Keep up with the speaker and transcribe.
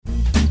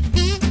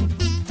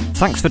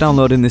Thanks for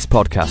downloading this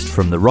podcast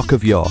from the Rock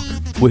of York.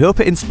 We hope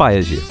it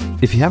inspires you.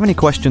 If you have any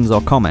questions or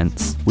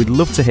comments, we'd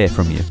love to hear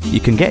from you. You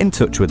can get in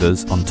touch with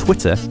us on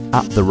Twitter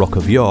at The Rock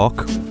of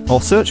York, or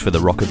search for The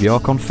Rock of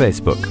York on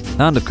Facebook.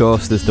 And of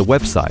course, there's the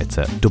website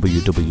at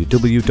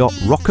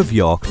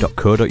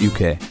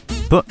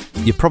www.rockofyork.co.uk. But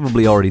you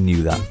probably already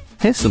knew that.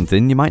 Here's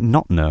something you might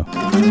not know.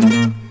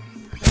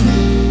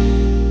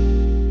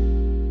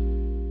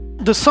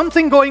 There's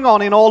something going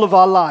on in all of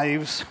our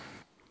lives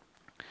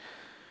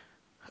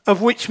of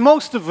which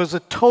most of us are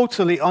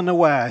totally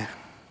unaware.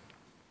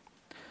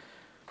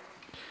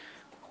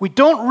 We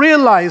don't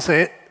realize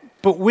it,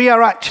 but we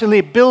are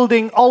actually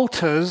building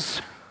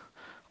altars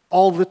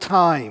all the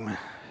time.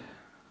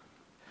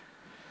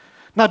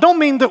 Now, I don't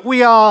mean that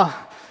we are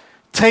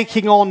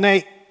taking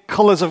ornate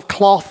colors of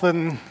cloth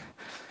and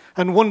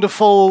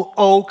wonderful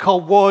oak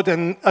or wood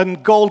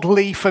and gold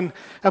leaf and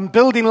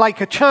building like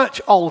a church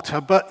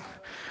altar, but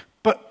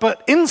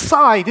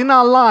inside, in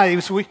our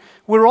lives,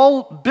 we're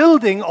all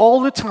building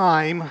all the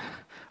time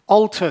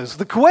altars.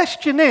 The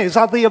question is,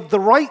 are they of the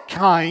right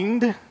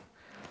kind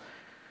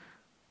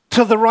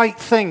to the right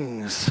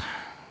things?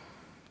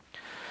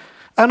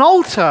 An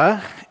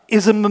altar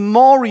is a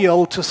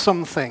memorial to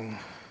something.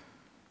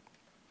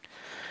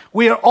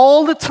 We are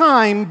all the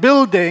time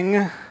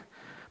building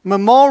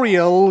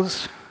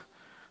memorials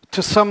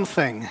to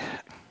something.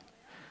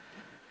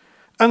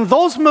 And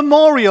those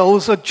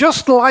memorials are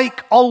just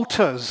like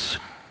altars,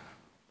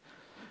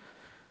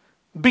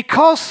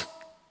 because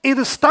it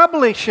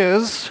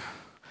establishes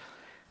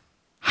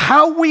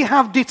how we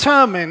have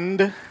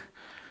determined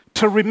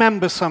to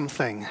remember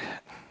something.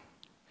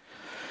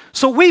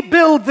 So we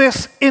build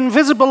this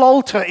invisible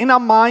altar in our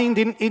mind,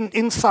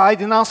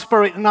 inside, in our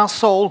spirit, in our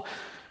soul.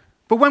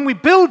 But when we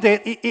build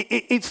it,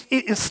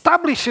 it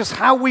establishes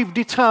how we've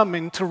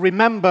determined to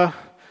remember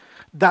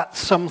that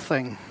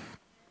something.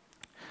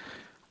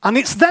 And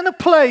it's then a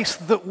place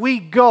that we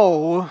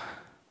go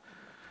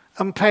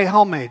and pay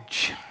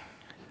homage.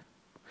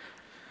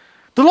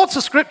 There are lots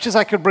of scriptures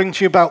I could bring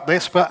to you about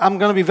this, but I'm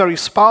going to be very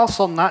sparse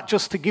on that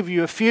just to give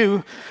you a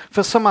few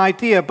for some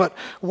idea. But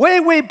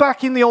way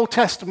back in the Old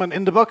Testament,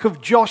 in the book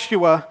of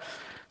Joshua,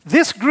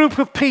 this group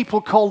of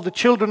people called the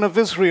children of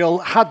Israel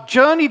had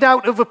journeyed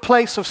out of a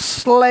place of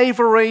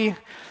slavery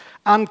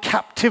and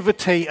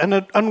captivity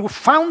and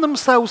found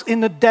themselves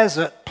in a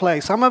desert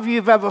place. How many of you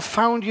have ever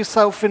found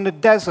yourself in a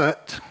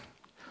desert,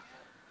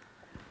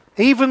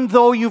 even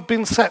though you've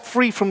been set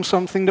free from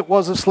something that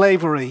was a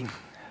slavery?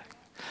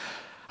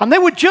 And they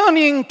were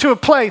journeying to a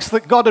place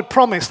that God had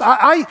promised.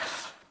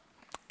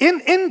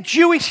 In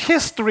Jewish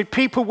history,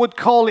 people would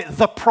call it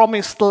the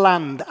promised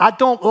land. I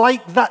don't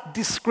like that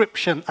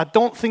description. I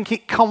don't think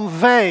it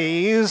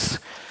conveys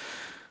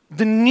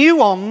the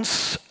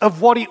nuance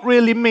of what it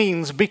really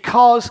means,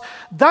 because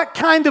that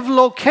kind of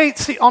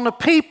locates it on a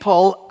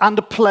people and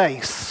a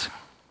place.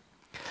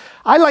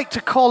 I like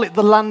to call it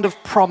the land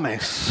of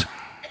promise,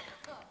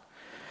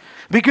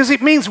 because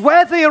it means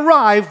where they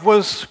arrived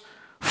was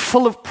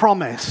full of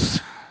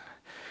promise.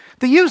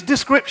 They used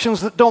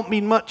descriptions that don't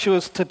mean much to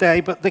us today,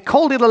 but they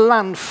called it a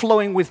land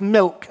flowing with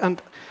milk and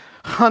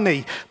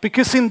honey,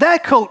 because in their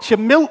culture,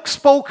 milk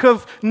spoke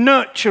of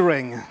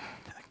nurturing,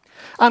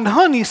 and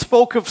honey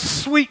spoke of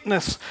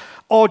sweetness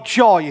or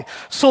joy.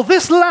 So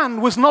this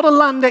land was not a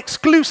land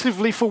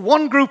exclusively for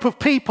one group of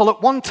people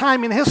at one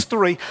time in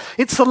history.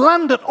 It's a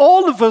land that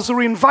all of us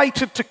are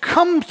invited to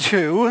come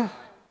to,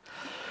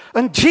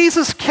 and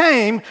Jesus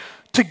came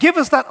to give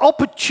us that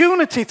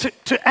opportunity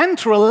to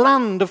enter a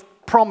land of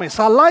promise.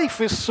 Our life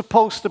is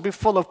supposed to be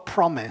full of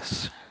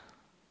promise.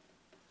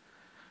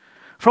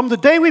 From the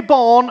day we're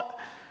born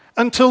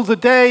until the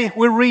day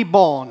we're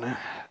reborn.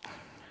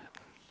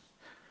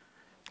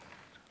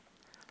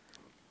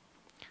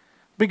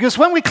 Because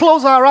when we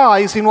close our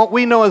eyes in what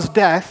we know as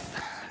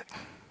death,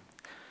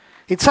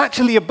 it's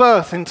actually a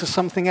birth into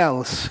something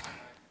else.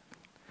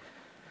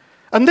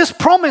 And this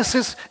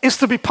promise is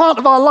to be part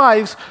of our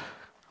lives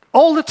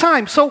all the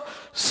time. So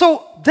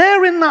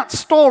there in that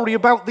story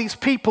about these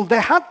people,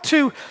 they had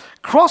to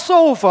cross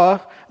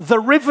over the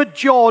river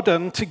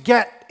Jordan to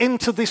get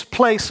into this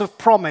place of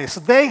promise.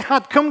 They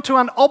had come to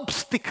an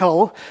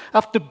obstacle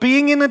after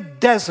being in a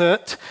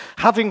desert,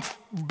 having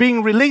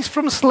been released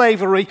from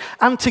slavery,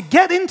 and to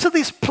get into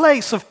this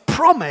place of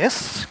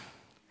promise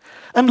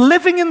and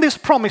living in this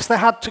promise, they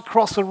had to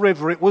cross a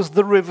river. It was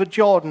the river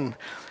Jordan.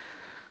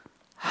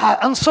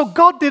 And so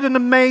God did an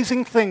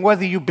amazing thing.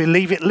 Whether you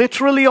believe it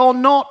literally or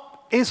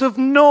not is of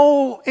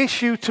no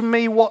issue to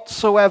me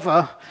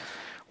whatsoever.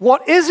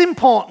 What is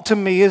important to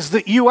me is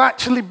that you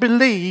actually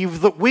believe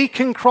that we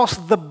can cross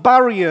the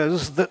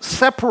barriers that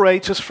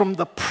separate us from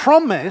the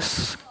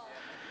promise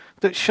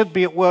that should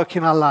be at work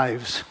in our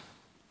lives.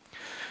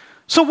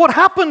 So what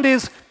happened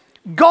is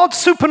God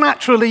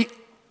supernaturally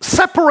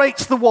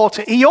separates the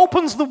water. He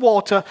opens the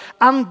water,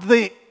 and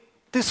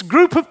this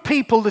group of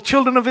people, the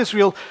children of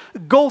Israel,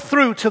 go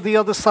through to the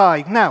other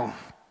side. Now,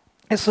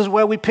 this is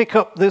where we pick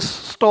up this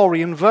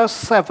story in verse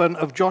 7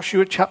 of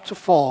Joshua chapter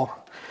 4.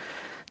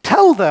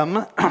 Tell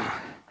them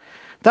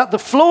that the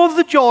flow of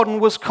the Jordan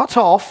was cut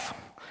off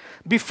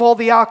before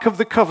the Ark of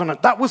the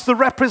Covenant. That was the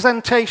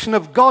representation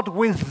of God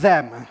with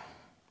them,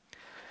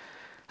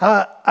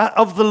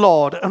 of the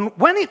Lord. And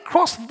when it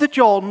crossed the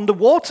Jordan, the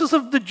waters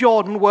of the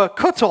Jordan were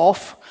cut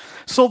off.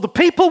 So the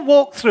people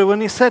walked through,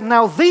 and he said,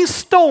 now these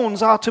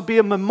stones are to be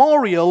a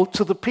memorial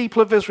to the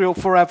people of Israel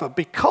forever,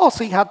 because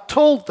he had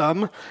told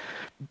them,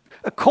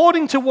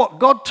 according to what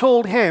God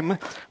told him,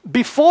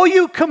 before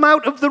you come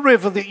out of the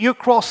river that you're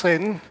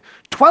crossing,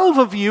 12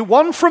 of you,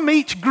 one from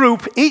each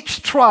group,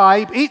 each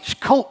tribe, each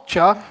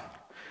culture,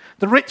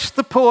 the rich,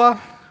 the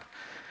poor,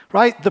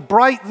 right, the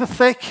bright, the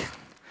thick,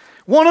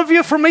 one of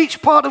you from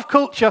each part of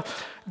culture,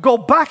 go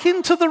back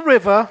into the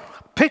river,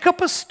 pick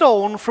up a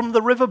stone from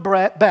the river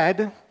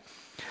bed,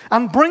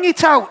 and bring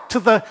it out to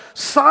the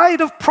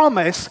side of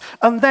promise,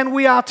 and then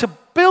we are to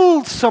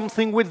build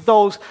something with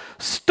those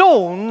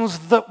stones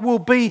that will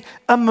be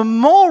a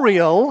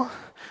memorial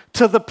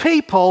to the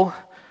people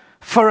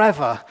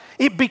forever.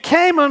 It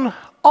became an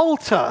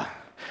altar.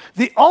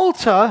 The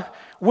altar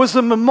was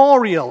a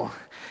memorial.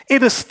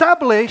 It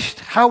established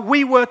how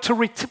we were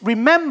to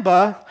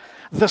remember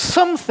the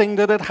something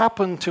that had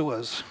happened to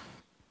us.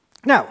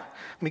 Now,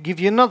 let me give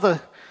you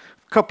another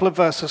couple of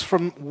verses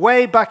from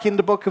way back in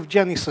the book of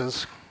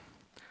Genesis.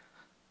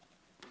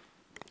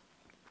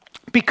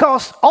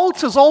 Because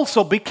altars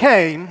also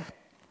became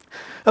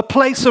a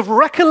place of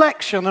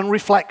recollection and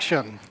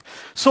reflection.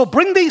 So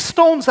bring these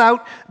stones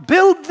out,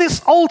 build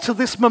this altar,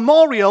 this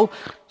memorial,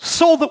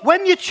 so that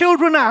when your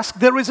children ask,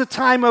 there is a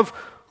time of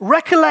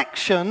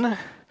recollection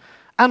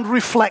and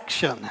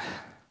reflection.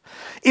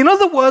 In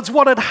other words,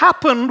 what had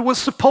happened was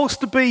supposed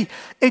to be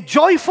a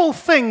joyful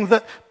thing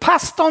that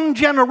passed on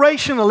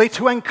generationally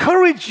to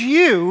encourage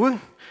you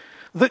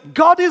that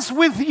God is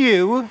with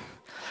you.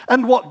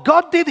 And what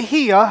God did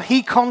here,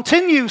 he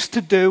continues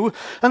to do.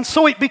 And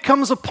so it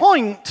becomes a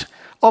point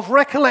of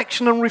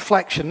recollection and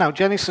reflection. Now,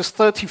 Genesis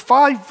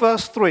 35,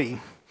 verse 3.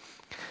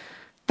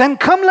 Then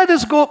come, let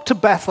us go up to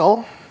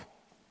Bethel,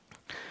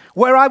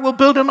 where I will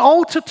build an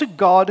altar to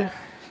God,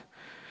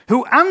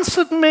 who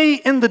answered me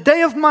in the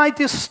day of my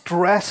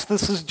distress.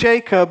 This is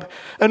Jacob,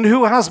 and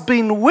who has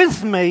been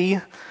with me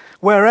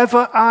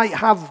wherever I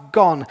have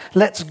gone.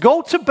 Let's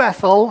go to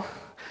Bethel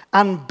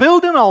and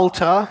build an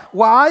altar.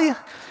 Why?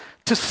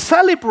 To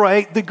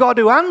celebrate the God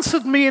who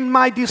answered me in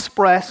my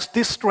distress,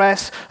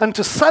 and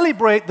to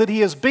celebrate that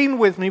he has been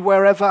with me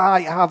wherever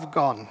I have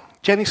gone.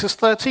 Genesis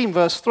 13,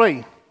 verse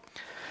 3.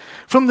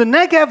 From the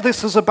Negev,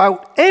 this is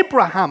about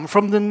Abraham.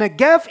 From the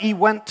Negev, he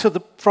went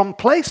from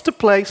place to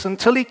place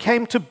until he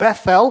came to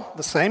Bethel,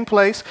 the same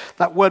place.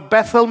 That word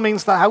Bethel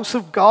means the house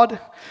of God.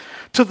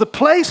 To the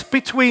place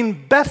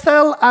between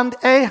Bethel and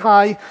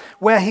Ai,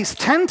 where his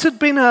tent had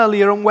been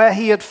earlier and where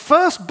he had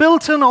first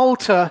built an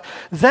altar.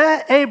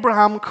 There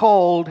Abraham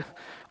called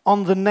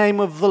on the name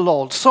of the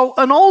Lord. So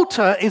an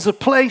altar is a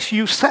place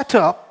you set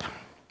up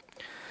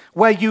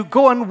where you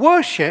go and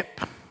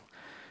worship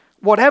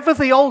whatever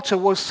the altar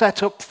was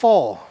set up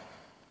for.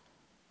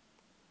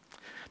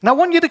 Now I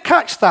want you to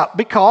catch that,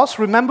 because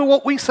remember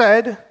what we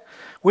said,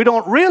 we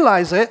don't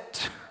realize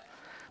it,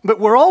 but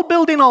we're all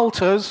building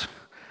altars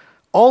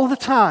all the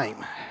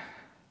time.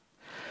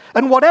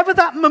 And whatever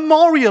that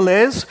memorial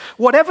is,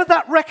 whatever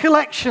that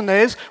recollection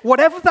is,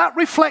 whatever that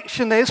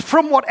reflection is,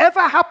 from whatever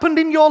happened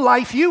in your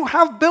life, you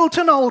have built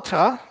an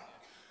altar,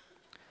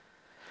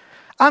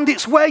 and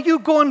it's where you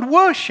go and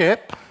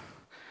worship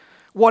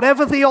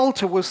whatever the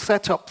altar was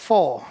set up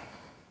for.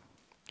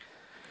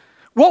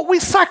 What we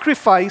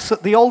sacrifice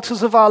at the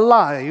altars of our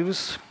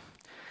lives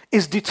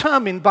is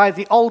determined by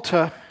the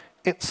altar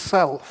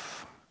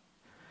itself.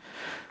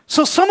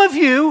 So some of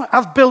you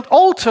have built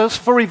altars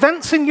for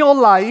events in your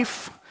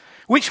life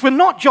which were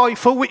not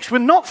joyful, which were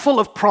not full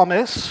of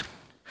promise,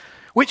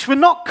 which were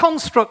not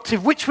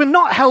constructive, which were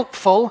not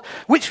helpful,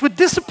 which were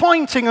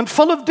disappointing and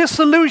full of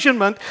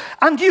disillusionment,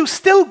 and you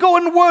still go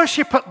and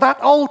worship at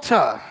that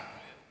altar.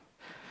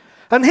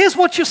 And here's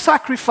what you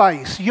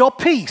sacrifice: your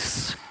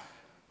peace,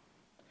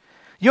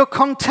 your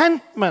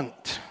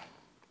contentment,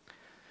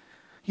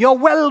 your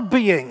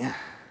well-being,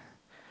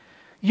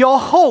 your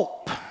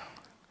hope,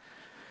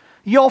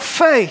 your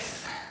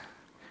faith,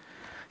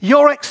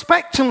 your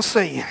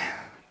expectancy,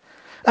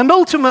 and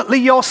ultimately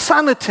your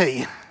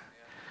sanity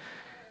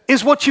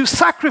is what you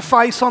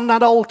sacrifice on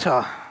that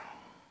altar.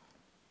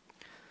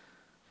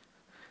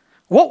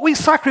 What we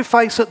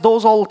sacrifice at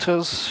those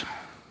altars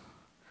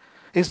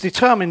is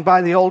determined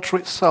by the altar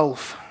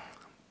itself.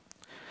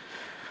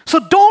 So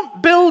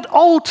don't build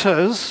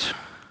altars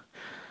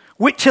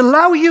which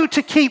allow you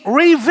to keep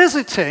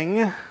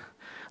revisiting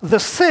the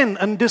sin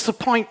and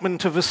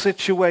disappointment of a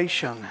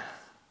situation.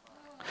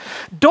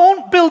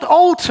 Don't build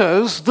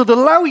altars that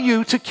allow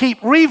you to keep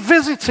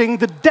revisiting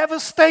the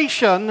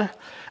devastation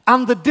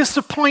and the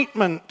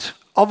disappointment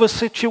of a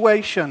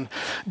situation.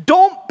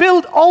 Don't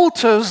build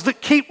altars that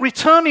keep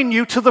returning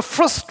you to the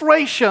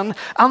frustration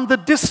and the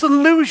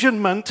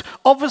disillusionment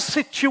of a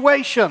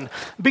situation,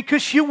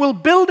 because you will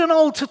build an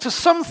altar to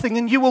something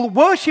and you will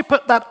worship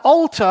at that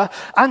altar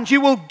and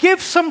you will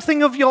give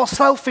something of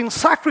yourself in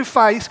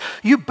sacrifice.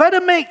 You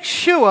better make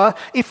sure,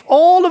 if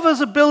all of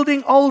us are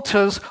building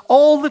altars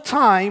all the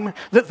time,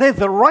 that they're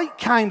the right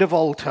kind of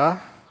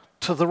altar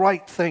to the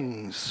right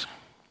things.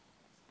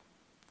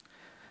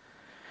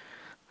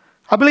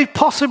 I believe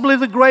possibly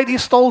the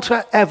greatest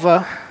altar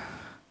ever,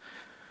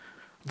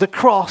 the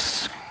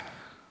cross,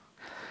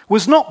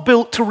 was not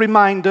built to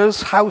remind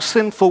us how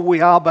sinful we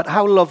are, but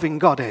how loving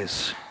God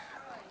is.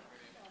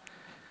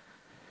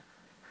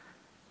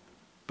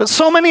 But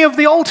so many of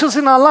the altars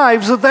in our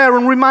lives are there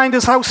and remind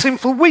us how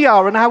sinful we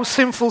are and how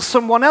sinful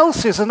someone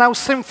else is and how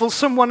sinful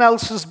someone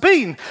else has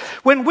been.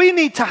 When we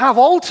need to have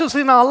altars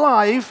in our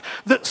life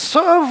that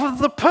serve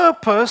the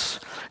purpose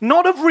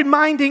not of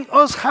reminding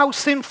us how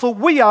sinful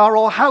we are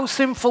or how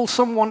sinful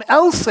someone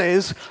else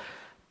is,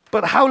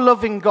 but how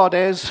loving God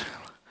is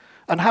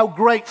and how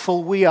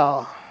grateful we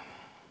are.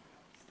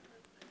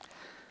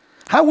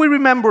 How we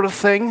remember a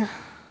thing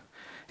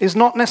is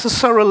not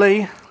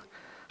necessarily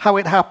how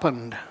it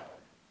happened.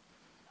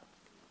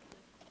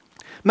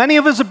 Many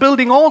of us are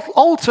building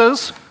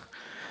altars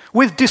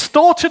with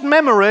distorted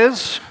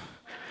memories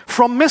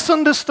from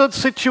misunderstood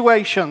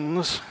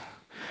situations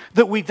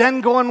that we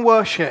then go and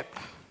worship.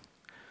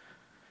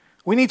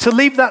 We need to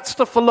leave that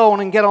stuff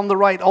alone and get on the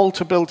right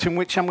altar building,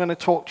 which I'm going to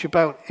talk to you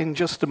about in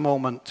just a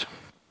moment.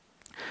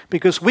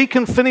 Because we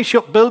can finish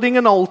up building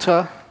an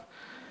altar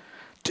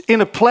in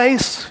a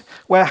place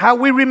where how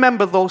we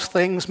remember those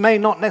things may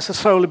not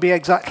necessarily be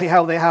exactly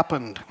how they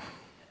happened.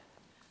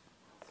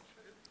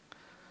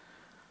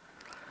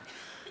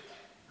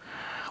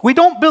 We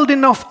don't build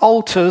enough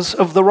altars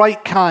of the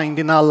right kind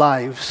in our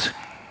lives.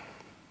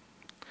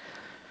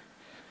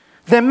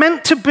 They're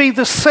meant to be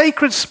the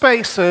sacred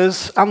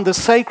spaces and the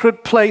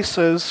sacred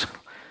places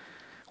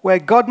where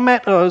God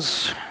met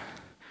us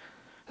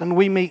and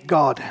we meet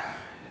God.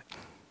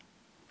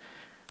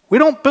 We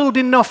don't build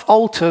enough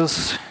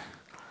altars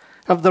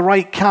of the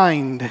right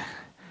kind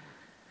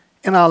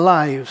in our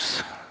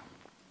lives.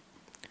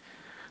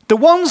 The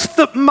ones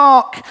that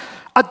mark,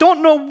 I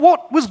don't know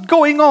what was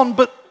going on,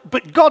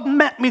 but God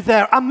met me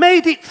there. I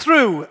made it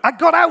through. I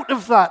got out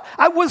of that.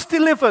 I was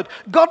delivered.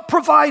 God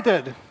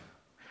provided.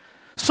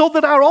 So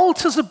that our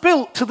altars are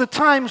built to the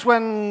times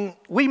when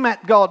we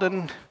met God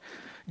and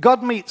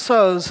God meets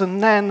us.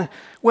 And then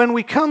when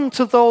we come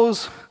to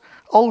those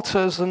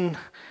altars and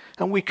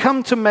we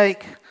come to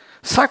make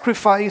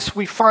sacrifice,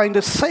 we find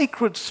a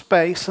sacred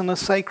space and a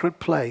sacred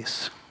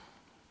place.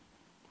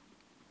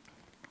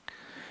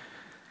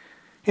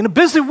 In a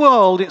busy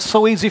world, it's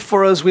so easy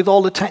for us with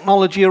all the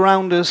technology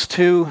around us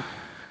to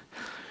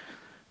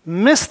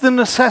miss the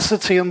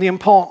necessity and the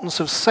importance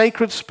of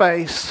sacred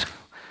space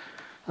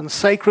and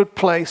sacred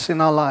place in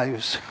our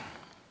lives.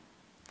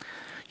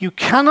 You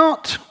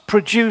cannot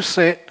produce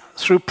it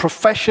through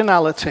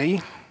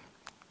professionality.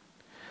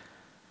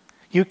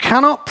 You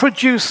cannot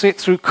produce it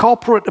through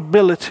corporate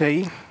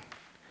ability.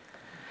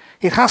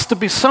 It has to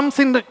be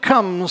something that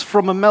comes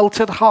from a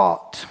melted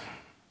heart.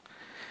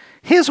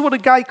 Here's what a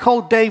guy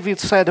called David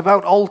said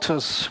about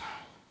altars.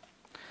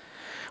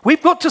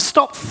 We've got to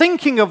stop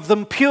thinking of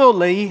them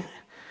purely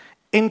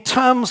in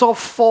terms of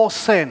for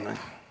sin.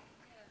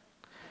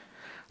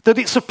 That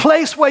it's a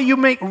place where you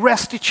make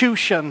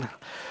restitution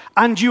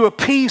and you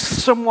appease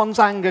someone's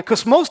anger.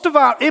 Because most of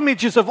our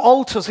images of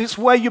altars is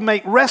where you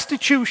make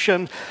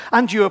restitution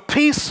and you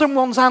appease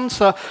someone's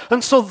answer.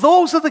 And so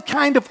those are the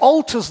kind of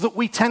altars that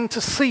we tend to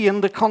see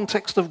in the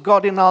context of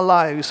God in our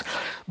lives.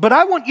 But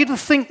I want you to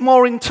think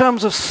more in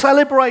terms of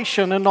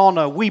celebration and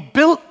honor. We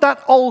built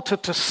that altar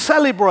to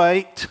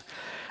celebrate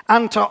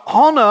and to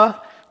honor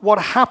what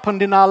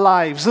happened in our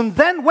lives. And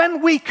then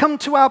when we come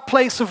to our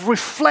place of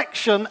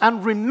reflection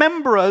and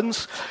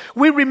remembrance,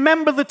 we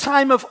remember the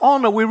time of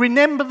honor, we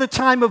remember the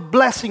time of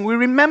blessing, we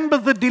remember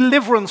the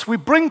deliverance, we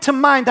bring to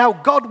mind how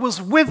God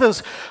was with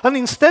us. And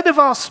instead of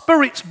our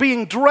spirits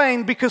being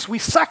drained because we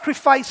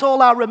sacrifice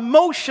all our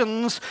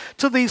emotions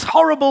to these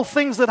horrible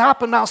things that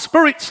happen, our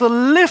spirits are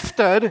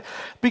lifted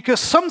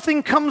because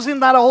something comes in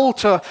that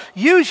altar.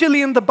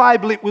 Usually in the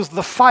Bible it was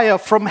the fire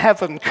from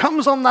heaven,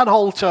 comes on that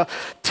altar,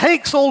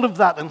 takes hold of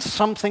that, and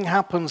something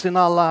happens in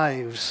our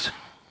lives.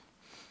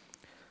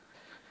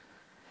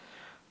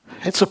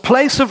 It's a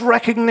place of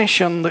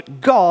recognition that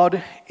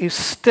God is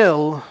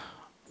still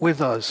with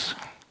us.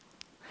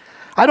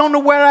 I don't know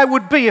where I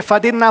would be if I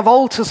didn't have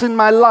altars in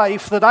my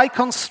life that I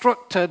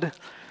constructed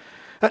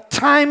at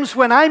times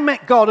when I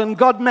met God and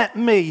God met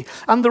me.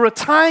 And there are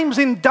times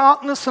in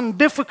darkness and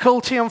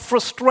difficulty and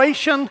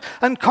frustration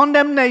and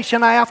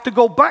condemnation, I have to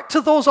go back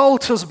to those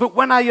altars. But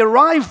when I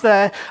arrive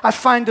there, I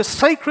find a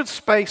sacred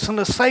space and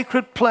a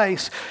sacred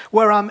place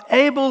where I'm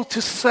able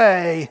to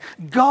say,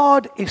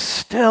 God is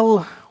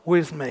still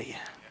with me.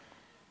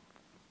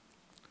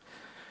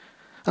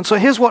 And so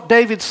here's what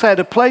David said,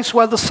 a place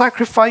where the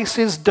sacrifice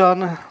is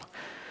done.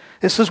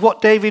 This is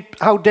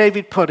how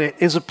David put it,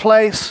 is a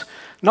place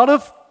not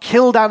of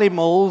killed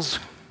animals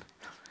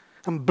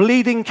and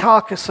bleeding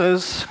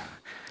carcasses.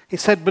 He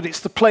said, but it's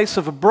the place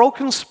of a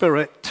broken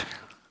spirit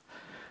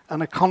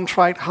and a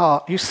contrite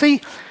heart. You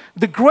see,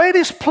 the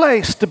greatest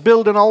place to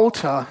build an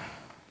altar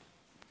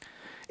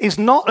is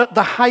not at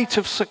the height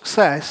of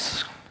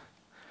success.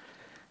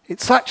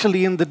 It's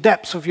actually in the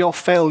depths of your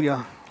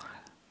failure.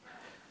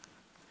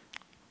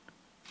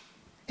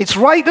 It's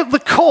right at the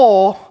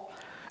core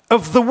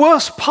of the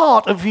worst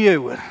part of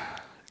you.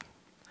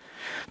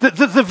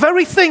 The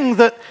very thing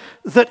that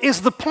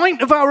is the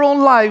point of our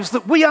own lives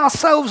that we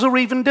ourselves are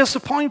even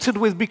disappointed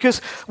with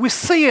because we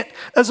see it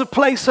as a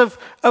place of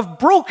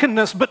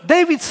brokenness. But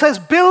David says,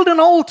 build an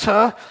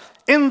altar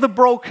in the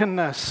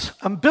brokenness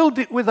and build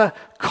it with a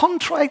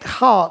contrite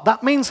heart.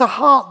 That means a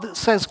heart that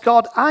says,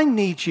 God, I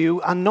need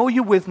you. I know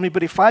you're with me,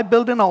 but if I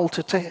build an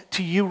altar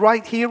to you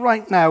right here,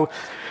 right now,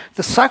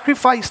 the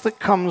sacrifice that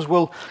comes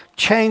will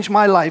change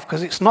my life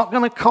because it's not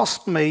going to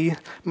cost me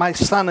my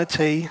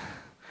sanity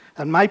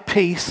and my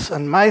peace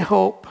and my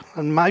hope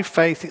and my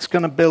faith. It's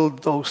going to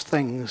build those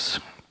things.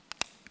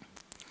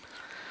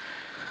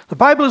 The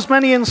Bible has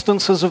many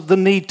instances of the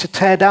need to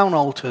tear down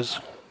altars.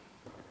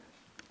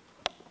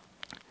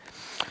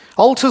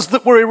 Altars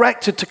that were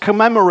erected to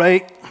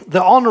commemorate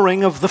the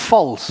honoring of the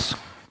false.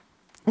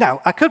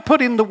 Now, I could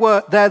put in the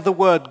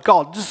word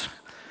gods,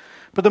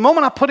 but the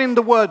moment I put in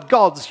the word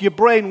gods, your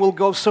brain will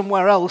go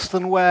somewhere else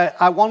than where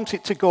I want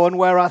it to go and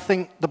where I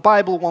think the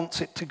Bible wants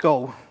it to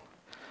go.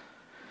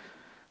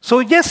 So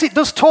yes, it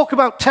does talk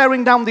about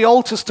tearing down the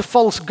altars to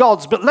false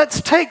gods, but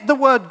let's take the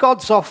word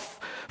gods off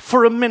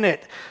for a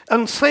minute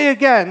and say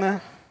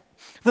again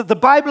that the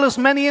Bible has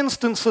many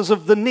instances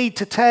of the need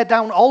to tear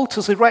down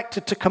altars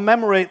erected to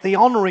commemorate the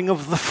honoring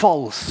of the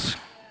false.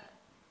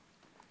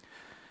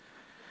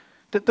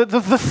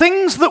 The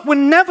things that were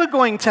never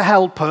going to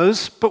help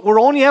us, but were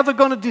only ever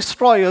going to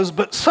destroy us,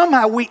 but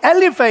somehow we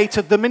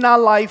elevated them in our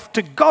life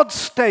to God's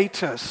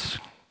status.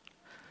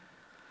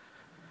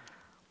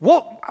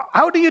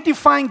 How do you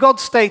define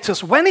God's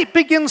status? When it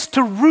begins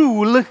to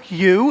rule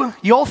you,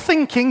 your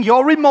thinking,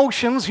 your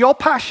emotions, your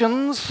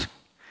passions,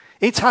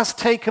 it has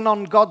taken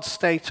on God's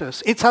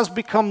status. It has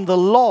become the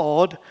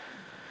Lord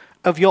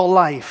of your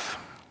life.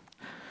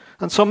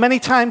 And so many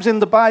times in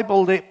the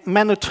Bible, the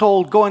men are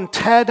told, go and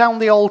tear down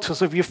the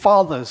altars of your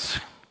fathers.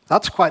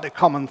 That's quite a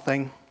common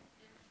thing.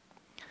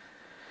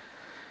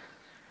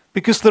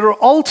 Because there are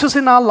altars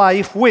in our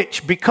life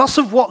which, because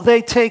of what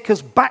they take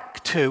us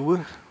back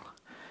to,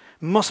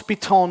 must be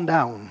torn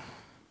down.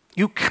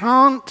 You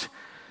can't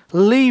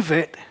leave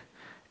it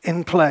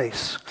in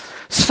place.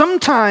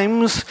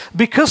 Sometimes,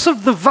 because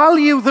of the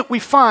value that we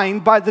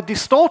find by the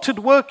distorted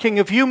working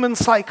of human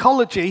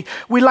psychology,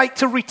 we like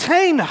to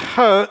retain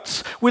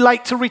hurts, we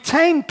like to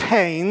retain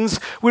pains,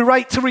 we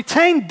like to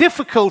retain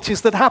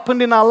difficulties that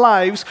happened in our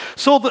lives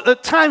so that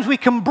at times we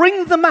can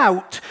bring them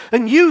out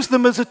and use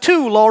them as a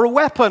tool or a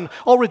weapon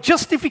or a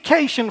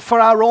justification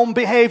for our own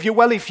behavior.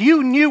 Well, if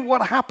you knew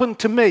what happened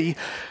to me,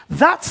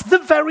 that's the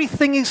very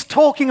thing he's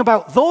talking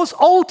about. Those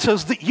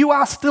altars that you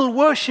are still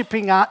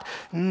worshiping at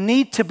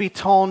need to be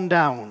torn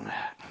down.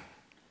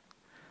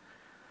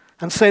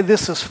 And say,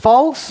 this is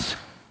false.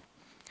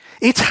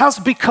 It has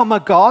become a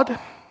god.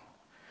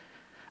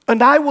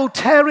 And I will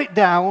tear it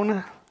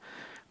down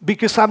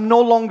because I'm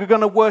no longer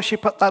going to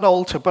worship at that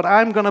altar, but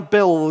I'm going to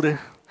build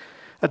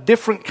a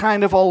different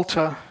kind of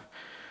altar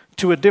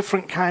to a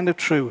different kind of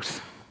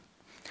truth.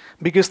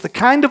 Because the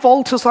kind of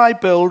altars I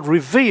build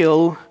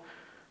reveal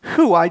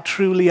who I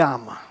truly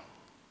am.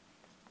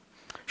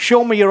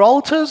 Show me your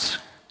altars,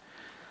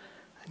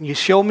 and you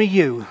show me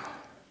you.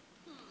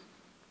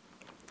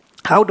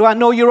 How do I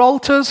know your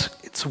altars?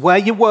 It's where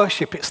you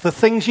worship. It's the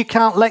things you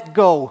can't let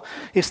go.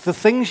 It's the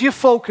things you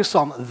focus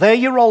on. They're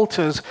your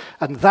altars,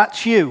 and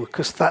that's you,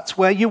 because that's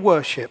where you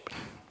worship.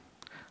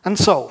 And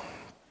so,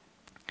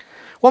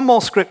 one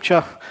more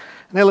scripture,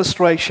 an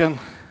illustration,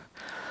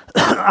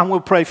 and we'll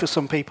pray for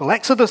some people.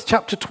 Exodus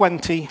chapter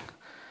 20,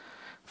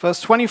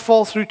 verse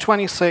 24 through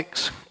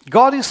 26.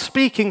 God is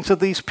speaking to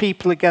these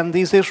people again,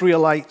 these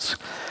Israelites,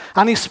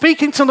 and he's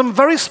speaking to them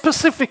very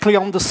specifically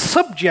on the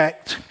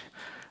subject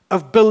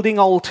of building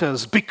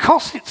altars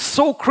because it's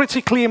so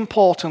critically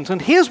important.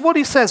 And here's what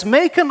he says: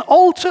 make an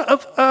altar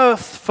of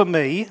earth for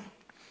me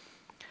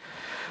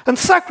and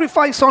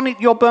sacrifice on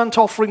it your burnt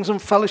offerings and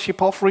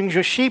fellowship offerings,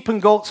 your sheep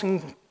and goats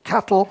and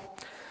cattle,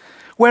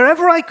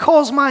 wherever I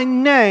cause my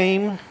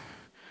name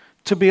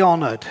to be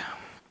honored.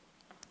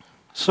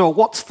 So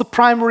what's the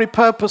primary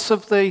purpose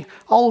of the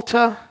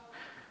altar?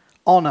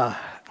 Honor.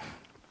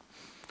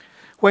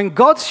 When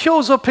God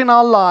shows up in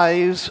our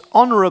lives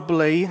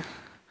honorably,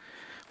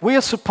 we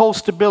are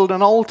supposed to build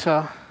an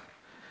altar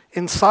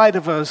inside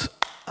of us,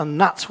 and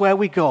that's where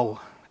we go.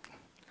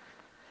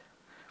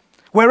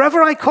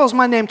 Wherever I cause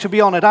my name to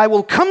be honored, I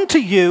will come to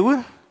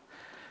you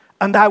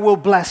and I will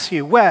bless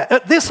you. Where?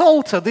 At this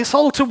altar. This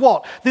altar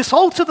what? This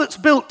altar that's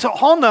built to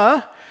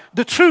honor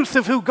the truth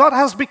of who God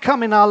has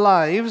become in our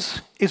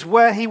lives is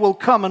where he will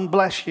come and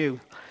bless you.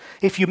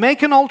 If you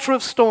make an altar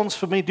of stones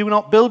for me, do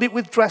not build it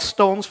with dressed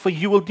stones, for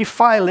you will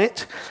defile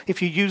it if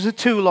you use a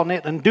tool on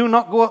it. And do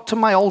not go up to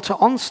my altar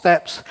on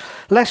steps,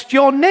 lest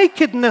your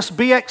nakedness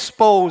be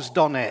exposed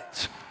on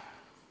it.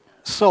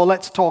 So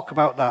let's talk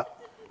about that.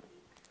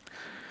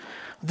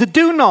 The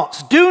do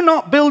nots. Do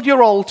not build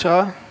your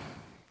altar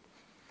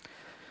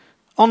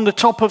on the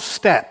top of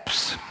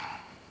steps.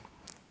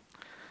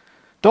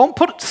 Don't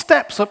put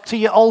steps up to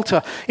your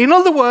altar. In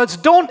other words,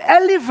 don't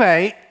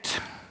elevate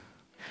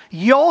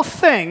your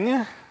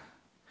thing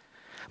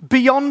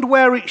beyond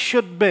where it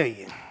should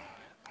be.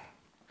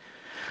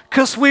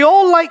 Because we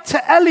all like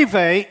to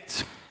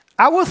elevate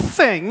our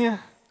thing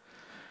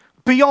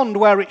beyond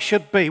where it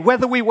should be.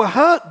 Whether we were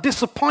hurt,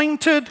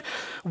 disappointed,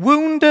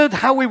 wounded,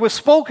 how we were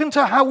spoken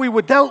to, how we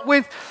were dealt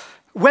with,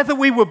 whether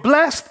we were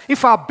blessed,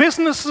 if our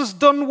business has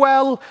done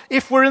well,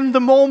 if we're in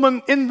the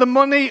moment, in the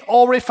money,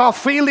 or if I'm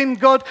feeling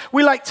good,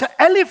 we like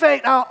to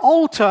elevate our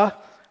altar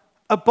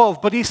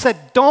above. But he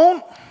said,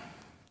 don't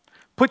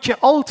put your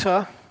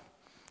altar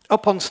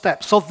up on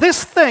steps. So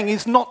this thing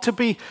is not to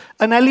be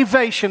an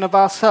elevation of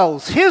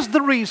ourselves. Here's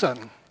the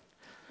reason.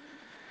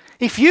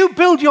 If you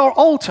build your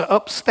altar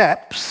up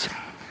steps,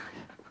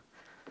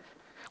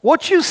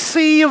 what you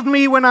see of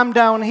me when I'm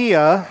down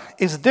here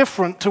is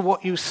different to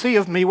what you see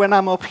of me when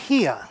I'm up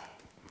here.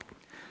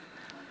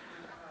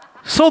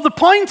 So the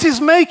point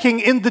he's making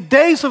in the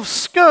days of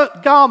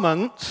skirt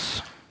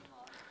garments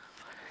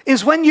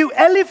is when you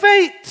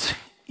elevate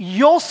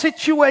your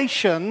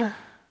situation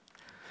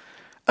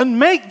and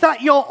make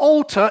that your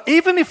altar,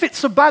 even if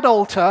it's a bad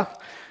altar,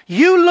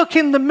 you look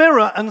in the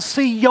mirror and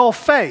see your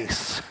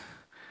face.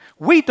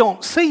 We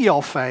don't see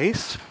your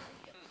face.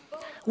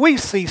 We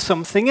see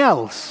something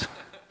else.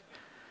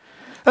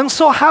 And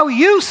so how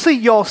you see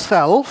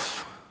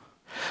yourself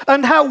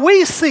and how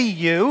we see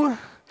you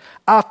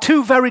are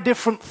two very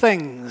different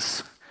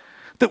things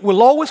that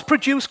will always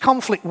produce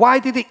conflict. Why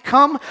did it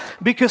come?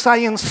 Because I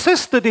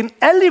insisted in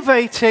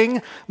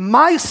elevating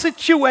my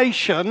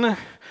situation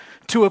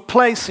to a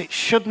place it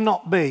should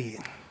not be.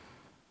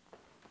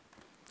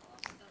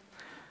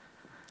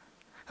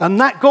 And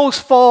that goes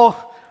for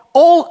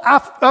all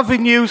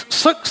avenues,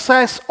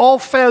 success or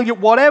failure,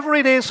 whatever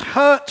it is,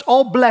 hurt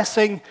or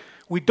blessing,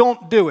 we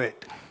don't do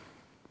it.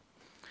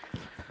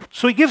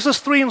 So he gives us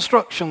 3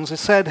 instructions. He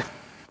said,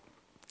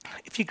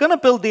 if you're going to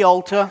build the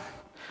altar,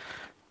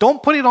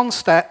 don't put it on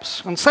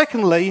steps. And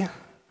secondly,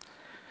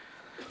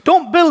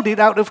 don't build it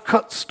out of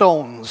cut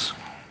stones.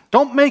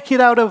 Don't make it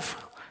out of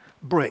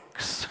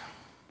bricks.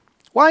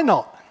 Why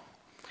not?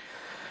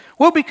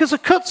 Well, because a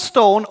cut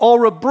stone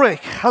or a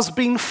brick has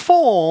been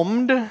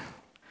formed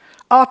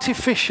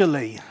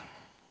artificially.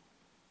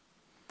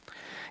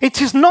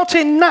 It is not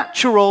a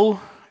natural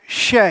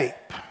shape.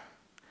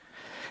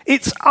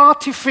 It's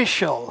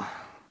artificial.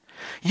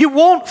 You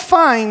won't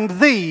find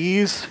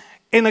these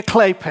in a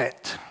clay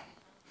pit.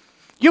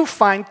 You'll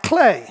find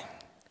clay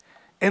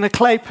in a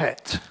clay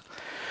pit.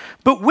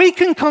 But we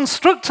can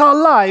construct our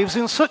lives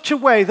in such a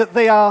way that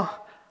they are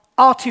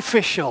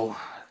artificial.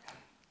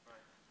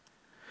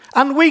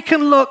 And we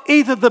can look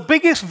either the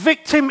biggest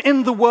victim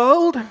in the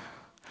world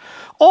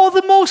or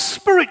the most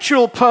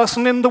spiritual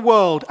person in the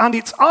world. And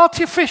it's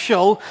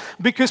artificial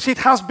because it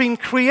has been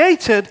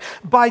created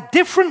by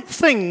different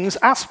things,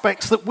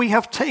 aspects that we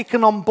have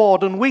taken on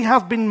board, and we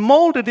have been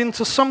molded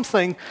into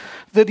something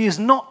that is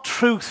not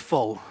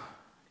truthful.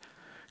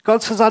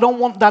 God says, I don't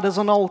want that as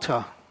an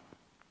altar.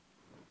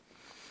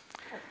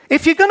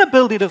 If you're going to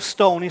build it of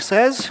stone, he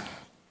says,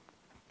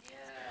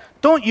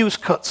 don't use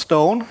cut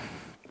stone.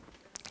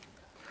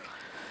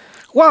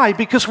 Why?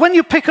 Because when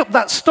you pick up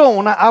that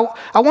stone, I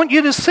want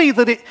you to see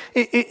that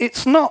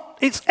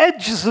its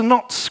edges are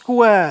not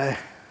square.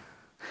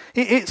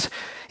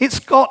 It's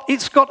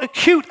got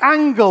acute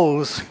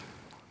angles.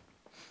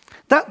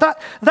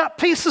 That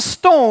piece of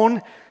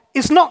stone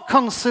is not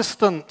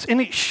consistent in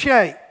its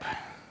shape.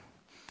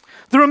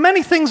 There are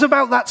many things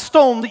about that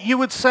stone that you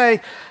would say,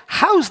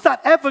 how's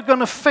that ever going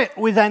to fit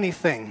with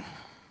anything?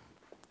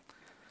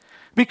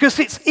 Because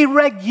it's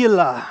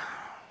irregular.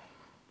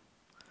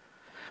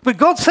 But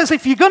God says,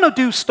 if you're going to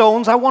do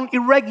stones, I want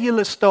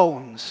irregular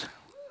stones.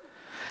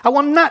 I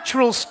want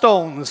natural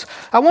stones.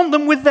 I want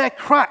them with their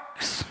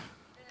cracks.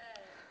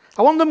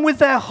 I want them with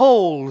their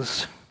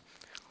holes.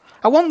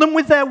 I want them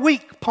with their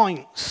weak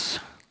points.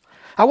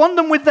 I want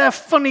them with their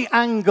funny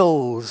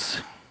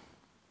angles.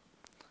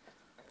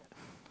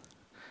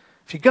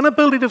 If you're going to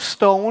build it of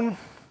stone,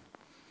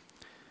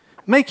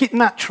 make it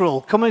natural.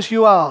 Come as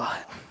you are.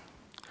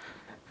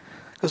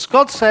 Because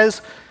God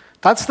says,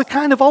 that's the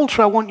kind of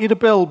altar I want you to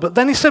build. But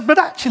then he said, but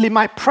actually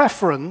my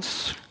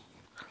preference,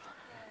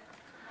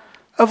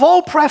 of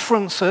all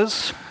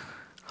preferences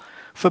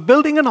for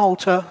building an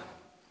altar,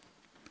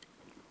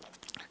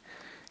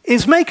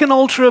 is make an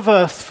altar of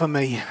earth for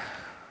me.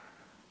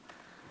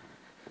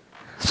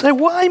 So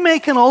why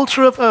make an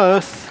altar of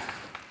earth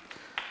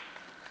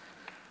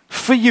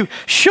for you?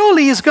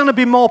 Surely he's going to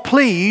be more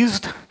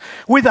pleased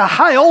with a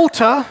high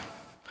altar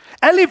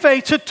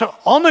elevated to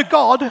honor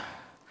God,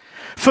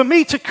 for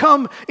me to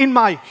come in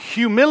my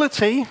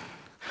humility,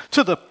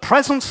 to the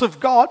presence of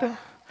God,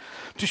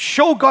 to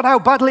show God how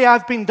badly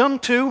I've been done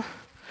to,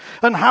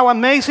 and how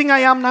amazing I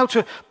am now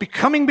to be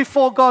coming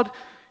before God.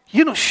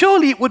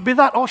 Surely it would be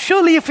that, or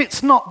surely if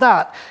it's not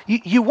that,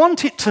 you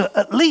want it to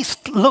at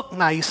least look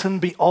nice and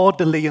be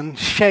orderly and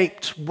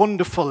shaped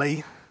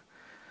wonderfully,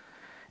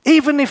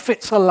 even if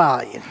it's a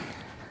lie.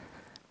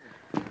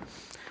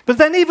 But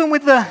then even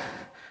with the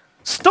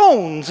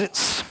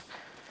stones,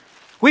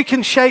 we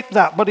can shape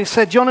that. But he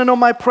said, do you want to know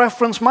my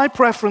preference? My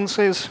preference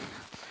is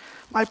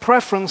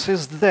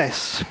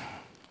this.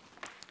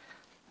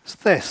 It's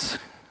this.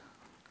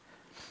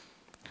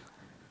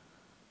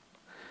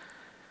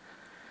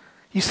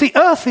 You see,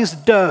 earth is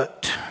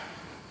dirt.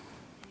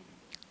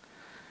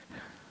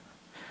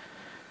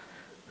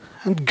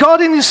 And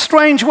God in his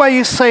strange way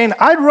is saying,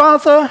 I'd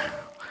rather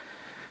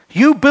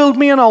you build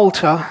me an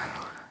altar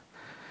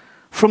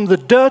from the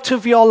dirt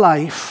of your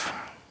life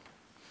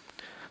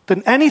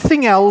than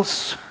anything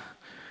else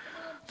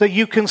that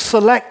you can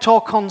select or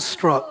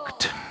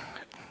construct.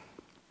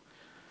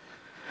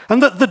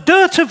 And that the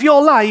dirt of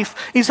your life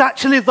is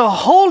actually the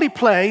holy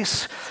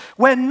place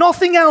where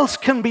nothing else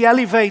can be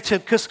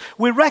elevated, because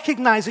we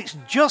recognize it's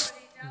just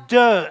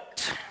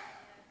dirt.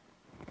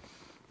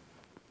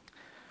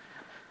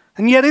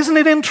 And yet, isn't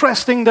it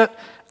interesting that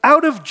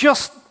out of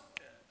just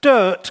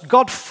dirt,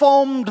 God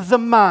formed the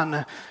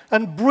man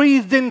and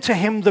breathed into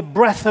him the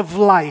breath of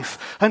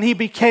life, and he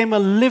became a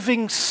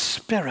living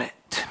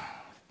spirit.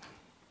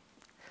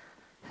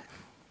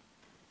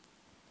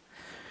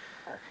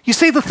 You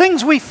see, the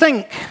things we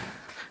think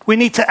we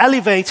need to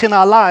elevate in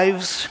our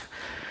lives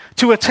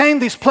to attain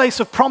this place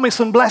of promise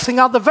and blessing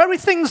are the very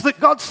things that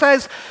God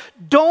says,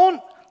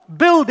 don't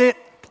build it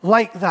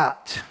like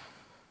that.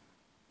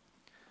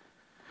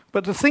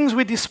 But the things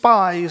we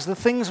despise, the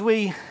things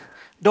we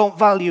don't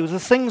value, the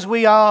things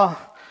we are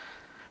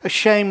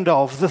ashamed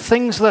of, the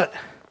things that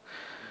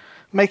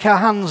make our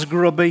hands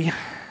grubby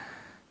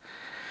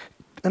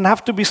and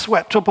have to be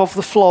swept up off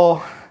the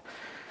floor,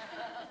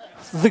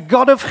 the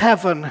God of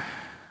heaven,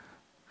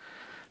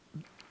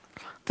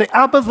 the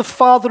Abba, the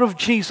Father of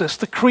Jesus,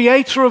 the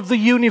creator of the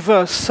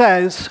universe,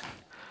 says,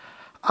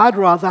 I'd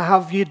rather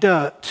have your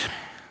dirt.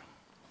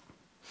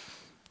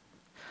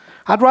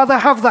 I'd rather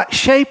have that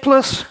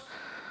shapeless,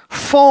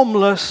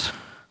 formless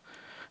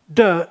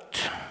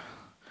dirt.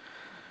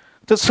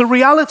 That's the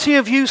reality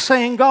of you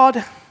saying,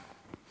 God,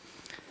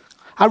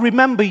 I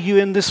remember you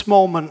in this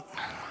moment.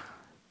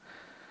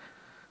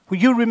 Will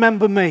you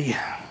remember me?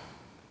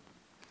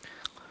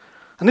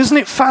 And isn't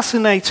it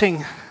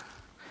fascinating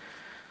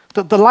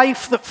that the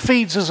life that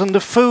feeds us and the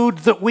food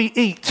that we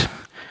eat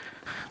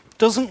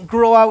doesn't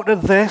grow out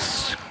of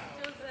this?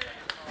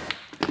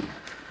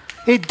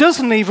 It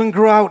doesn't even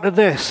grow out of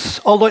this,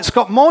 although it's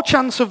got more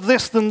chance of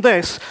this than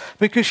this,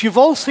 because you've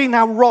all seen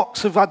how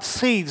rocks have had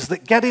seeds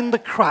that get in the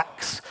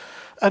cracks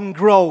and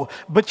grow.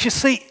 But you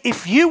see,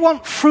 if you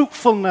want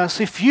fruitfulness,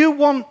 if you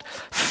want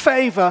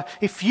favor,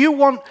 if you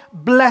want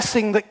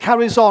blessing that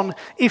carries on,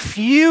 if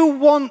you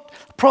want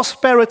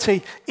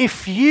prosperity,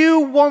 if you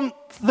want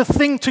the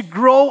thing to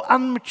grow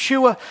and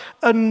mature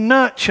and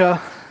nurture,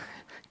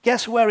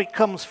 guess where it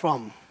comes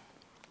from?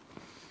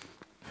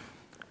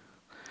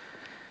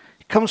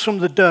 It comes from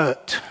the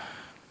dirt.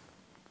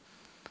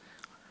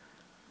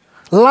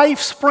 Life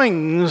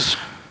springs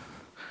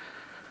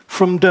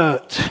from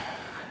dirt.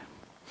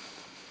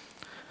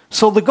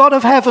 So the God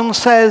of heaven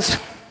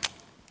says,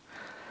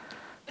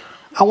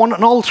 I want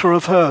an altar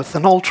of earth,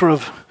 an altar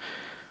of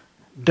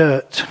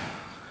dirt.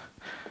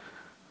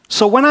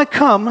 So when I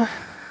come,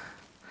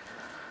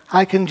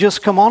 I can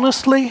just come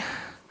honestly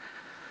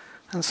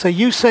and say,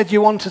 you said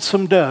you wanted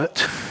some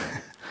dirt.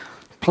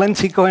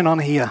 Plenty going on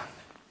here.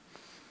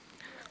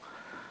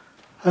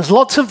 There's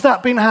lots of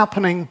that been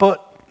happening,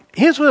 but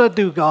here's what I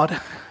do, God.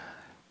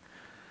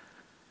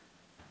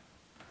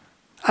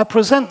 I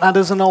present that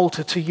as an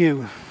altar to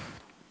you.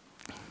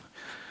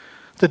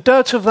 The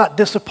dirt of that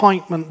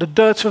disappointment, the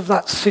dirt of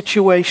that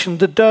situation,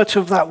 the dirt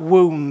of that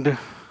wound,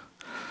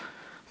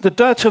 the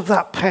dirt of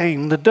that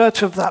pain, the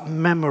dirt of that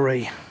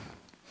memory,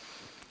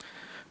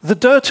 the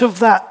dirt of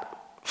that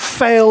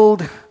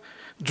failed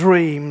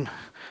dream,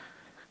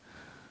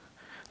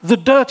 the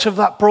dirt of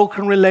that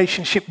broken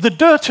relationship, the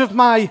dirt of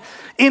my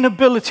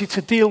inability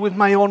to deal with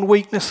my own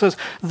weaknesses.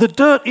 The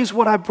dirt is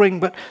what I bring,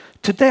 but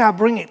today I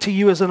bring it to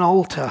you as an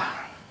altar.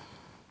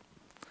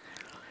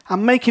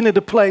 I'm making it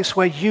a place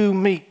where you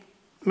meet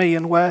me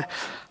and where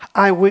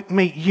I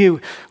meet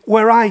you,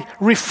 where I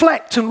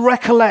reflect and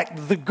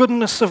recollect the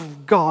goodness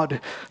of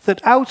God,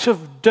 that out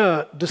of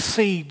dirt the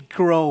seed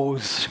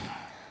grows.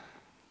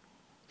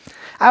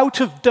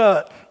 Out of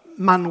dirt,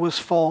 man was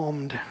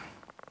formed.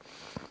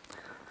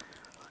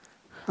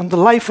 And the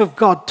life of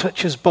God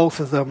touches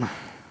both of them.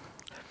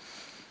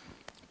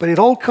 But it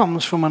all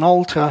comes from an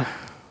altar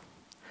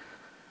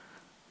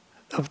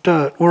of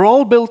dirt. We're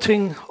all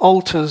building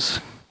altars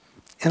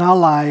in our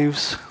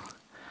lives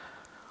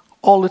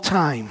all the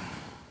time.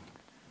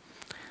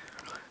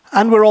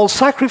 And we're all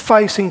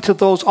sacrificing to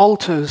those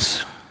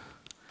altars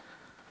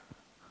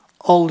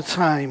all the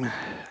time.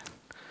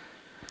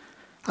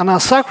 And our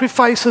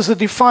sacrifices are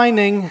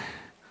defining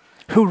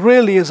who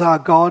really is our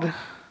God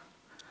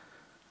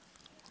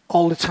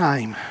all the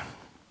time.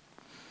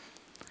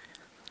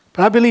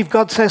 But I believe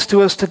God says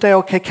to us today,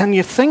 okay, can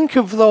you think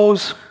of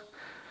those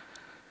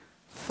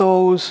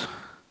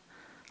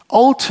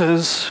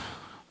altars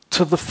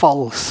to the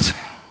false?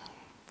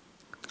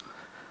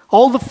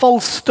 All the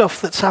false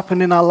stuff that's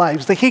happened in our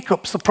lives, the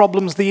hiccups, the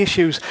problems, the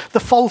issues, the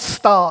false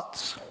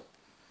starts,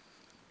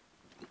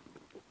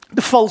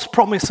 the false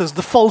promises,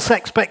 the false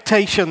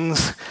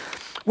expectations,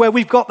 where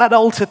we've got that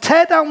altar.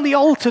 Tear down the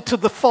altar to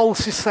the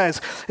false, he says.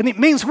 And it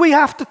means we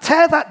have to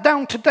tear that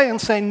down today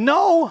and say,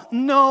 no,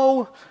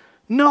 no,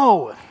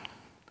 no.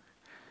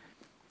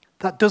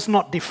 That does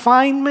not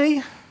define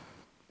me,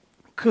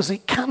 because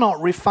it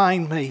cannot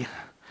refine me.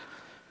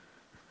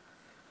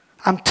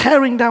 I'm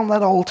tearing down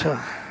that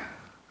altar.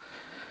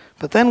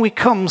 But then we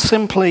come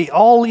simply,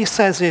 all he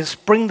says is,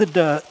 bring the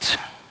dirt.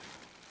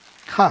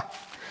 Do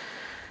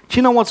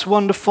you know what's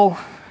wonderful?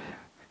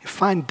 You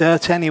find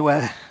dirt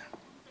anywhere.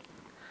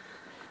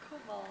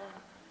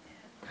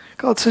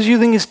 God says, you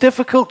think it's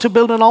difficult to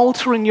build an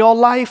altar in your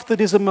life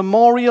that is a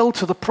memorial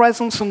to the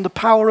presence and the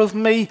power of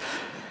me?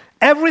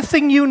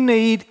 Everything you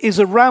need is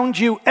around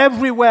you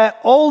everywhere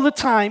all the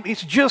time.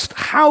 It's just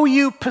how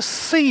you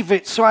perceive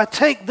it. So I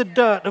take the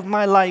dirt of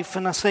my life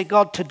and I say,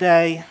 God,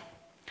 today,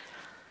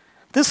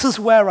 this is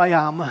where I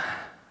am.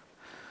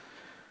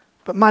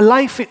 But my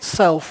life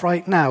itself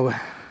right now,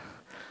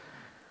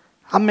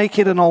 I make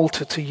it an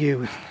altar to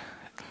you,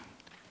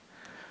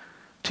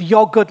 to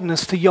your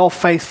goodness, to your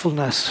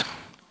faithfulness,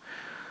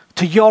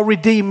 to your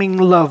redeeming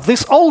love.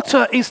 This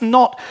altar is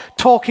not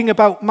talking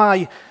about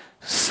my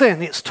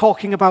sin, it's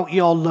talking about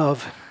your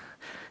love.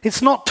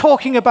 It's not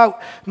talking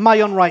about my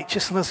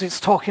unrighteousness,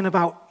 it's talking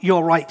about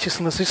your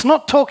righteousness. It's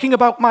not talking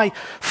about my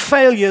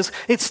failures,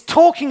 it's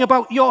talking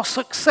about your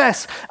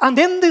success. And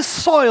in this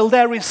soil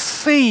there is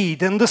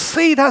seed, and the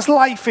seed has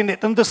life in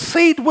it, and the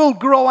seed will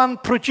grow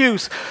and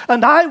produce.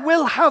 And I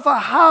will have a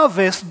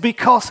harvest,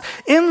 because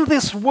in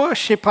this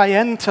worship I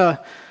enter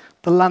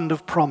the land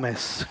of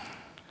promise.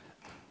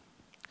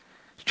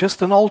 It's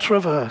just an altar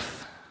of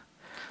earth,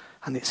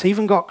 and it's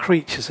even got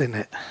creatures in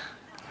it.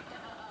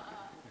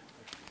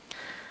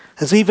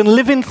 There's even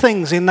living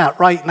things in that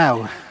right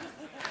now.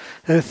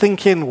 They're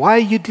thinking, why are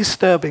you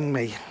disturbing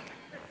me?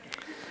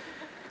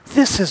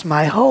 This is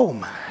my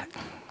home.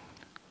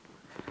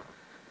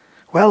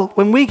 Well,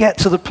 when we get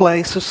to the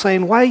place of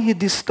saying, why are you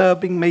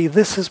disturbing me?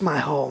 This is my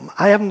home.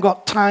 I haven't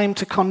got time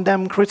to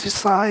condemn,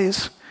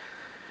 criticize,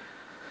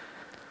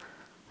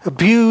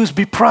 abuse,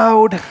 be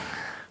proud.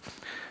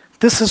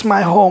 This is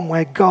my home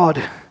where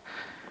God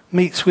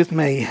meets with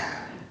me,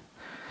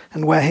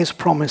 and where his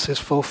promise is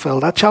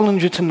fulfilled. I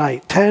challenge you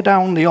tonight, tear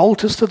down the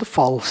altars to the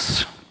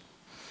false.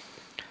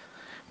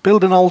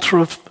 Build an altar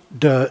of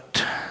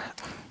dirt.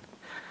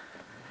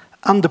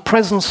 And the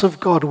presence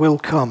of God will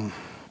come.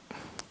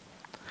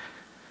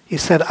 He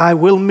said, I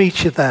will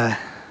meet you there.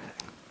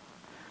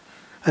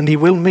 And he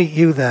will meet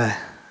you there.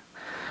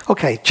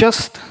 Okay,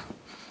 just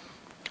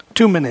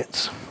 2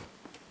 minutes.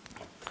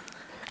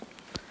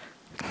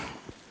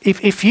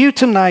 If you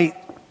tonight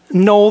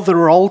know there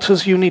are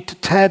altars you need to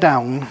tear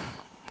down,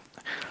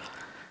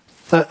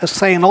 that are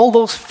saying all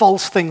those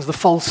false things, the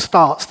false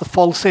starts, the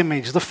false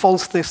image, the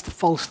false this, the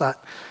false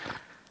that.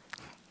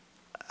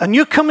 And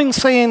you come in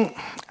saying,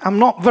 I'm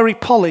not very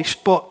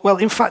polished, but, well,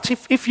 in fact,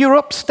 if you're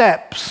up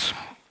steps,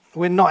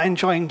 we're not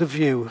enjoying the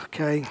view,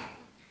 okay?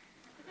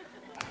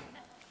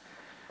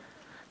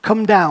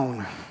 Come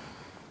down.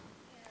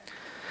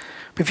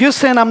 But if you're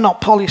saying I'm not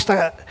polished,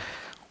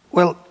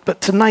 but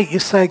tonight you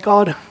say,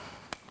 God,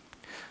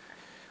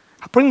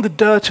 I bring the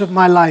dirt of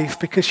my life,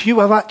 because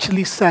you have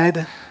actually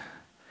said,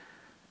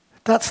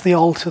 that's the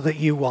altar that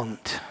you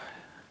want.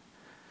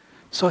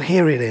 So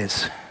here it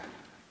is.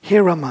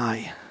 Here am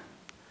I.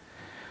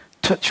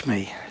 Touch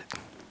me.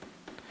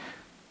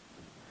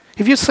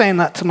 If you're saying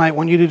that tonight, I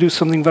want you to do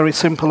something very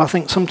simple. I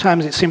think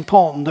sometimes it's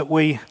important that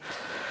we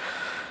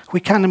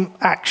can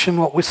action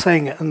what we're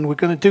saying, and we're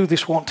going to do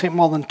this. Won't take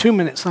more than 2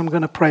 minutes, and I'm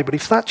going to pray. But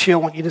if that's you, I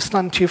want you to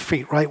stand to your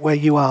feet right where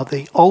you are.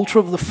 The altar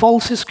of the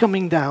false is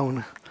coming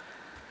down.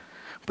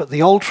 But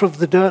the altar of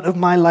the dirt of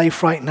my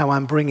life right now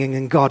I'm bringing,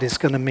 and God is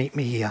going to meet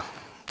me here.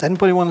 Does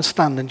anybody want to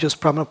stand and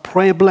just I'm going to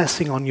pray a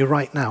blessing on you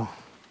right now?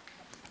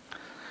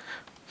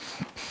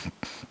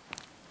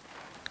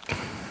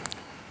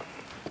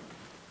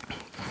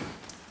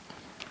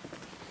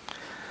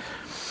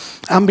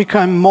 I'm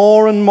becoming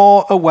more and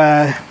more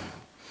aware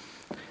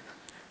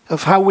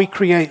of how we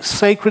create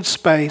sacred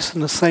space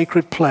and a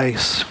sacred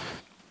place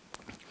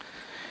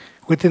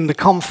within the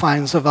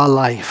confines of our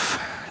life.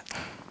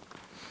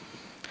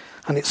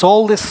 And it's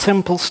all this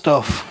simple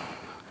stuff.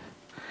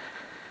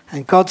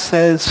 And God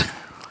says,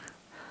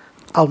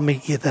 I'll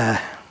meet you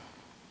there.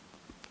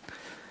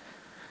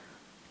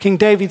 King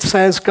David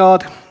says,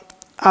 God,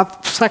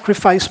 I've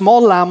sacrificed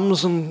more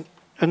lambs and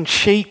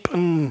sheep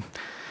and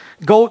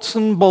goats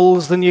and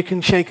bulls than you can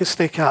shake a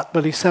stick at.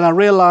 But he said, I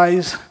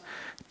realize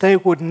they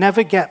would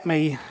never get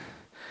me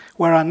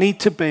where I need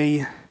to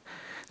be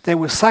They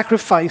were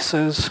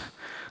sacrifices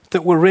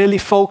that were really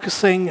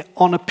focusing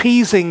on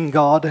appeasing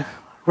God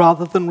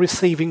rather than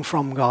receiving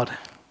from God.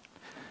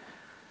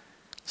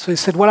 So he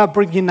said, what I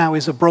bring you now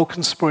is a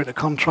broken spirit, a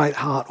contrite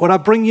heart. What I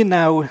bring you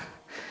now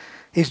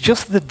is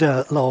just the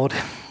dirt, Lord.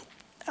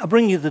 I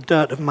bring you the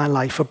dirt of my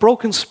life, a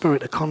broken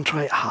spirit, a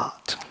contrite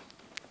heart.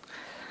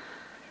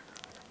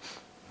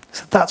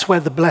 So that's where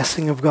the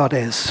blessing of God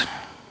is.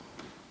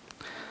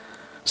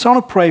 So I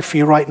want to pray for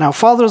you right now.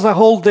 Father, as I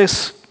hold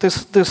this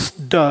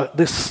dirt,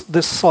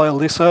 this soil,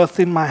 this earth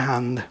in my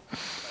hand,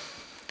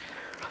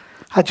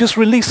 I just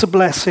release a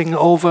blessing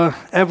over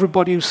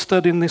everybody who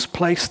stood in this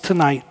place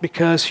tonight,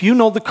 because you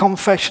know the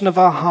confession of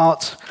our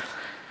hearts,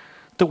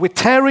 that we're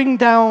tearing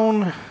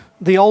down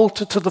the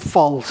altar to the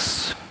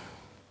false,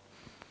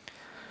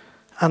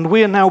 and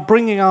we are now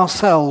bringing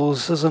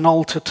ourselves as an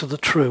altar to the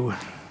true.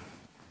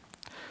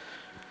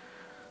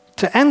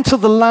 To enter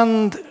the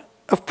land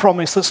of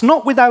promise that's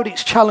not without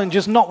its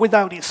challenges, not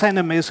without its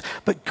enemies,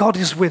 but God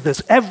is with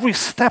us every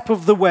step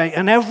of the way,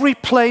 and every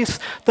place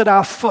that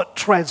our foot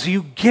treads,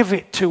 you give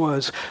it to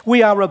us.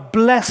 We are a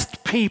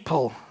blessed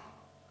people,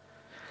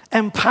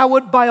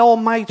 empowered by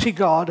Almighty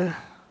God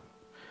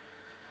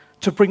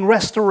to bring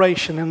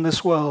restoration in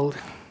this world.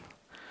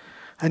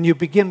 And you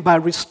begin by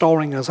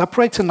restoring us. I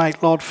pray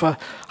tonight, Lord, for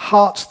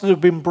hearts that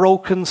have been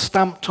broken,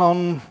 stamped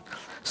on,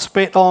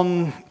 spit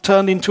on,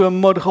 turned into a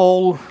mud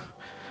hole,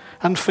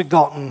 and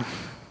forgotten,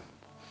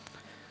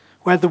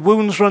 where the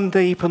wounds run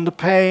deep and the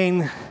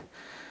pain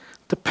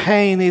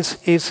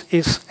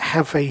is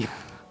heavy.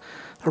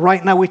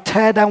 Right now we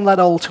tear down that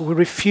altar. We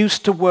refuse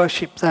to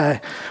worship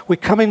there. We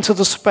come into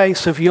the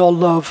space of your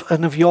love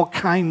and of your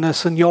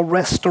kindness and your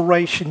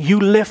restoration. You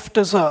lift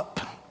us up.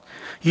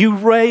 You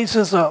raise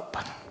us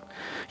up.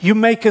 You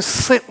make us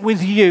sit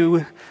with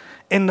you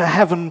in the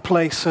heaven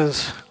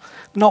places,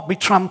 not be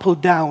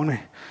trampled down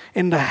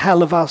in the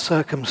hell of our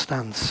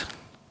circumstance.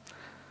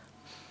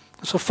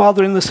 So,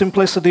 Father, in the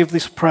simplicity of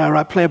this prayer,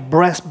 I pray a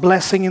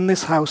blessing in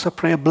this house. I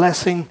pray a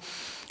blessing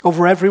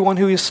over everyone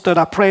who is stood.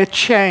 I pray a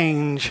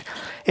change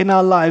in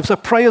our lives. I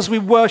pray as we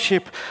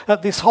worship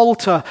at this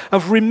altar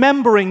of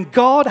remembering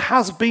God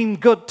has been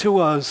good to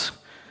us,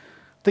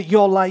 that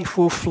your life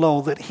will flow,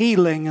 that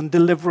healing and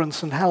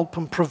deliverance and help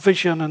and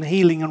provision and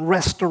healing and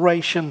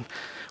restoration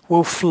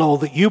will flow,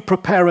 that you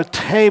prepare a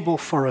table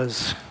for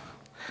us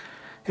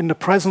in the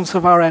presence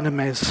of our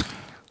enemies.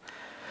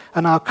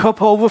 And our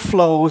cup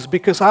overflows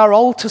because our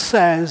altar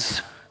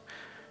says,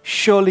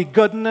 surely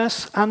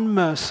goodness and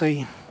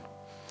mercy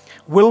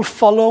will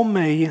follow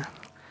me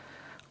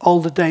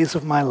all the days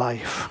of my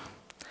life.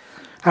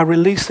 I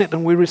release it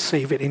and we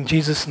receive it in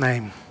Jesus'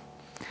 name.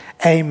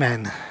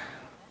 Amen.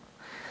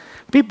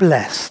 Be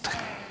blessed.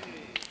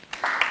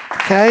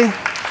 Okay?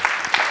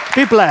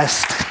 Be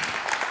blessed.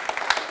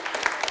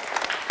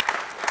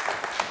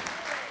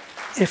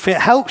 If it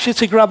helps you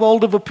to grab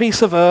hold of a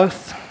piece of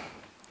earth,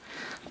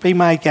 be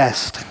my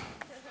guest.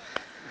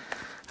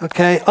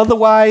 Okay?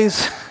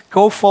 Otherwise,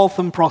 go forth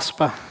and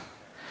prosper.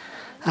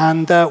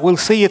 And we'll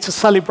see you to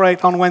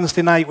celebrate on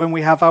Wednesday night when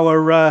we have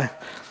our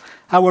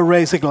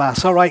Raise a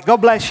Glass. All right, God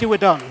bless you. We're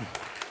done.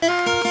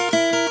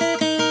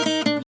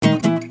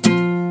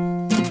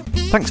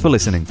 Thanks for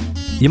listening.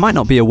 You might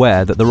not be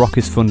aware that The Rock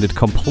is funded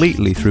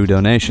completely through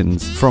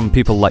donations from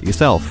people like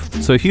yourself.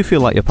 So if you feel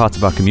like you're part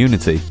of our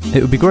community,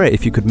 it would be great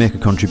if you could make a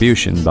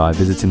contribution by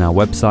visiting our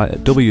website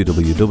at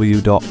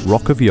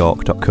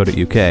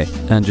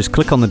www.rockofyork.co.uk and just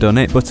click on the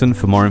donate button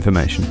for more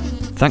information.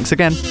 Thanks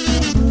again.